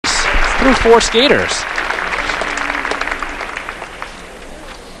through 4 skaters.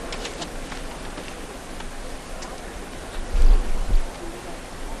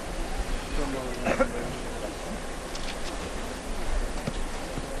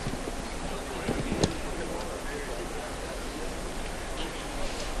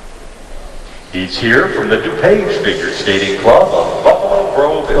 He's here from the DuPage Figure Skating Club of Buffalo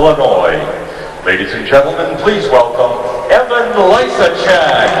Grove, Illinois. Ladies and gentlemen, please welcome Evan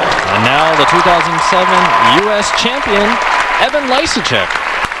Lysacek. And now the 2007 US champion, Evan Lysacek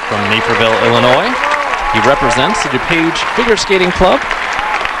from Naperville, Illinois. He represents the DuPage Figure Skating Club.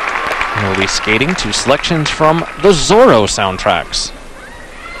 And will be skating to selections from the Zorro soundtracks.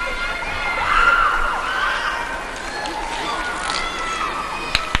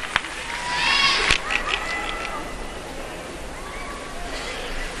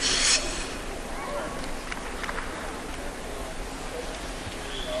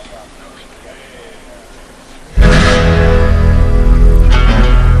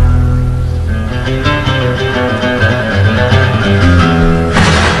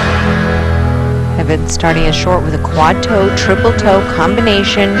 Starting as short with a quad toe, triple toe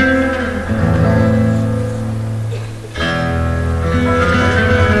combination.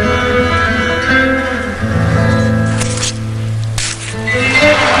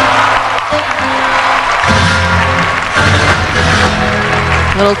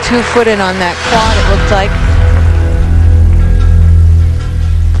 A little two-footed on that quad, it looked like.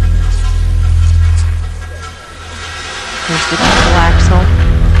 Here's the triple axel.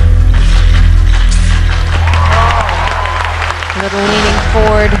 Little leaning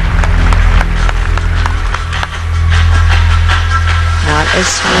forward. Not as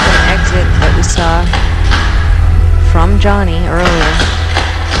smooth an exit that we saw from Johnny earlier.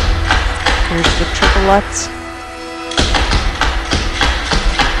 Here's the triple Lutz.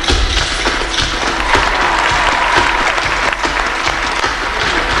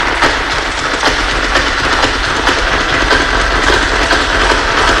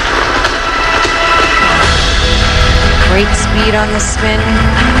 Great speed on the spin.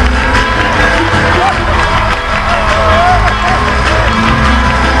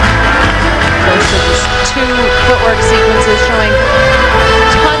 Those are just 2 footwork sequences showing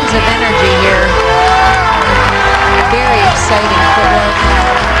tons of energy here. Very exciting footwork.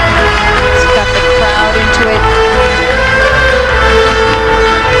 It's got the crowd into it.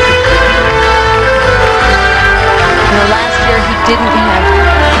 Last year he didn't have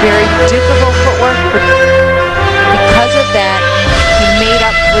very difficult footwork, but because of that, he made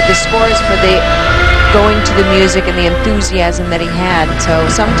up with the scores for the going to the music and the enthusiasm that he had. So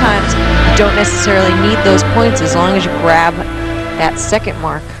sometimes you don't necessarily need those points as long as you grab that second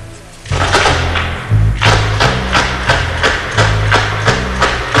mark.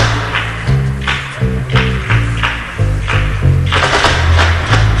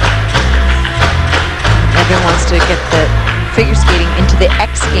 Evan wants to get the figure skating into the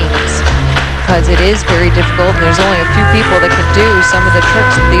X Games, because it is very difficult. There's only a few people that can do some of the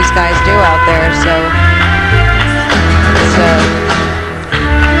tricks that these guys do out there, so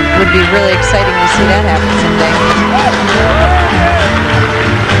it would be really exciting to see that happen someday.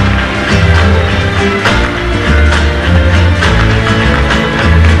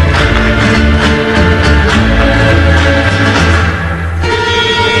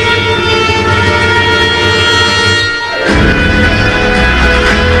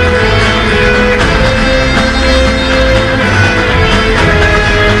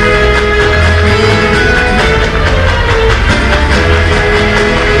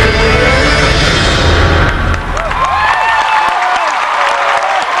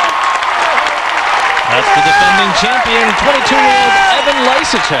 Champion, 22-year-old Evan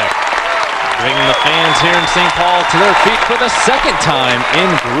Lysacek, bringing the fans here in St. Paul to their feet for the second time in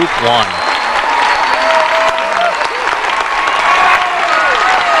Group 1.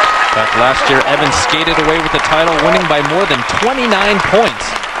 In fact, last year, Evan skated away with the title, winning by more than 29 points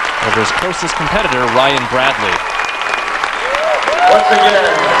over his closest competitor, Ryan Bradley. Once again,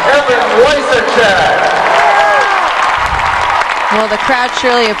 Evan Lysacek. Well, the crowd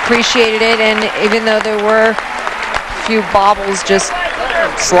surely appreciated it, and even though there were a few bobbles, just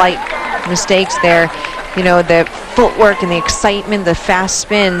slight mistakes there, you know, the footwork and the excitement, the fast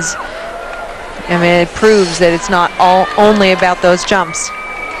spins, I mean, it proves that it's not all only about those jumps.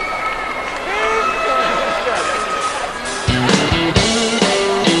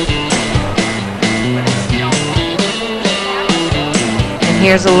 And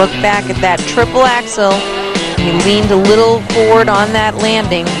here's a look back at that triple axel. He leaned a little forward on that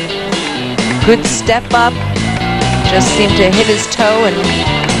landing. Good step up. Just seemed to hit his toe and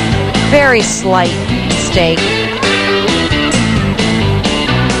very slight mistake.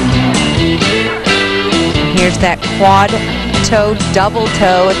 Here's that quad toe, double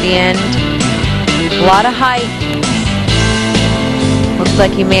toe at the end. A lot of height. Looks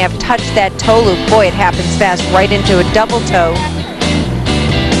like he may have touched that toe loop. Boy, it happens fast, right into a double toe.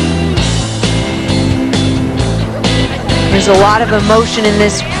 There's a lot of emotion in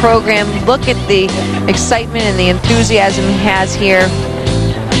this program. Look at the excitement and the enthusiasm he has here.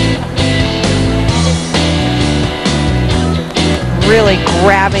 Really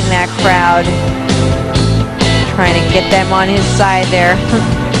grabbing that crowd. Trying to get them on his side there.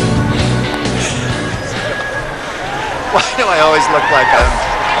 Why do I always look like I'm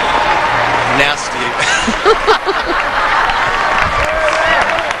nasty?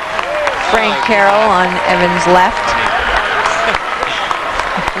 Frank Carroll on Evan's left.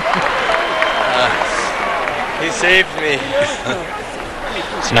 He saved me.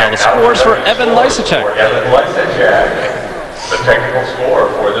 So now the scores for Evan Lysacek. Evan Lysacek. The technical score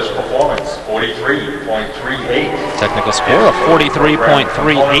for this performance, 43.38. Technical score of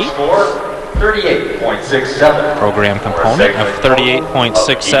 43.38. Score, 38.67. Program component of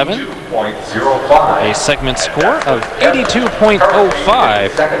 38.67. 82.05. A segment score of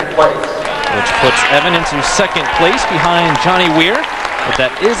 82.05. Second place. Which puts Evan into second place behind Johnny Weir. But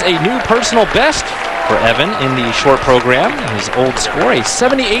that is a new personal best for Evan in the short program. His old score, a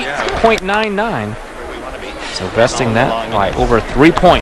 78.99. So besting that by over 3 points.